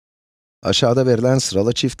Aşağıda verilen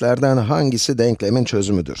sıralı çiftlerden hangisi denklemin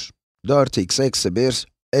çözümüdür? 4x eksi 1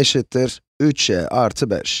 eşittir 3y artı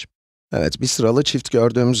 5. Evet, bir sıralı çift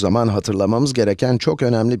gördüğümüz zaman hatırlamamız gereken çok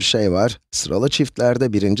önemli bir şey var. Sıralı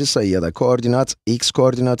çiftlerde birinci sayı ya da koordinat x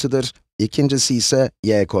koordinatıdır, ikincisi ise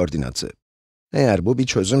y koordinatı. Eğer bu bir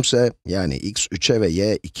çözümse, yani x 3'e ve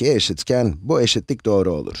y 2'ye eşitken, bu eşitlik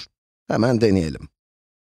doğru olur. Hemen deneyelim.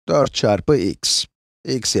 4 çarpı x.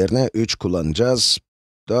 X yerine 3 kullanacağız.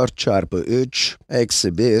 4 çarpı 3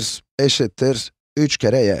 eksi 1 eşittir 3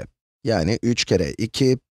 kere y. Yani 3 kere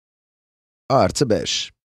 2 artı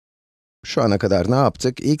 5. Şu ana kadar ne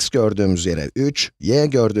yaptık? X gördüğümüz yere 3, y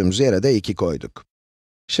gördüğümüz yere de 2 koyduk.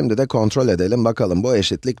 Şimdi de kontrol edelim, bakalım bu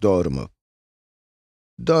eşitlik doğru mu?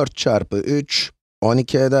 4 çarpı 3,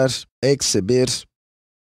 12 eder, eksi 1,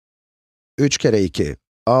 3 kere 2,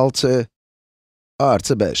 6,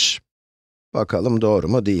 artı 5. Bakalım doğru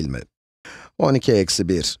mu değil mi? 12 eksi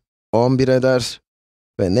 1, 11 eder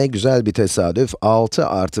ve ne güzel bir tesadüf, 6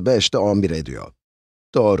 artı 5 de 11 ediyor.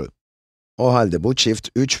 Doğru. O halde bu çift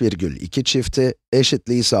 3,2 çifti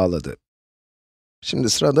eşitliği sağladı. Şimdi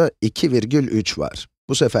sırada 2,3 var.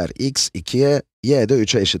 Bu sefer x 2'ye, y de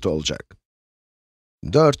 3'e eşit olacak.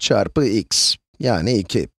 4 çarpı x, yani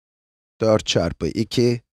 2. 4 çarpı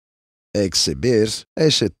 2, eksi 1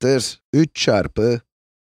 eşittir 3 çarpı,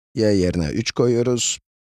 y yerine 3 koyuyoruz,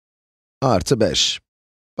 artı 5.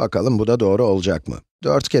 Bakalım bu da doğru olacak mı?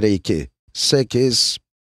 4 kere 2, 8,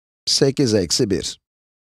 8 eksi 1.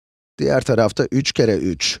 Diğer tarafta 3 kere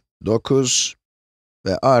 3, 9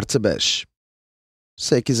 ve artı 5.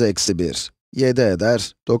 8 eksi 1, 7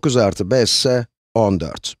 eder, 9 artı 5 ise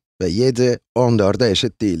 14. Ve 7, 14'e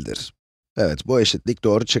eşit değildir. Evet, bu eşitlik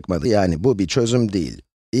doğru çıkmadı, yani bu bir çözüm değil.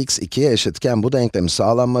 X 2'ye eşitken bu denklemin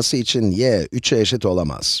sağlanması için y 3'e eşit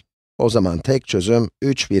olamaz. O zaman tek çözüm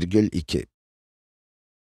 3,2.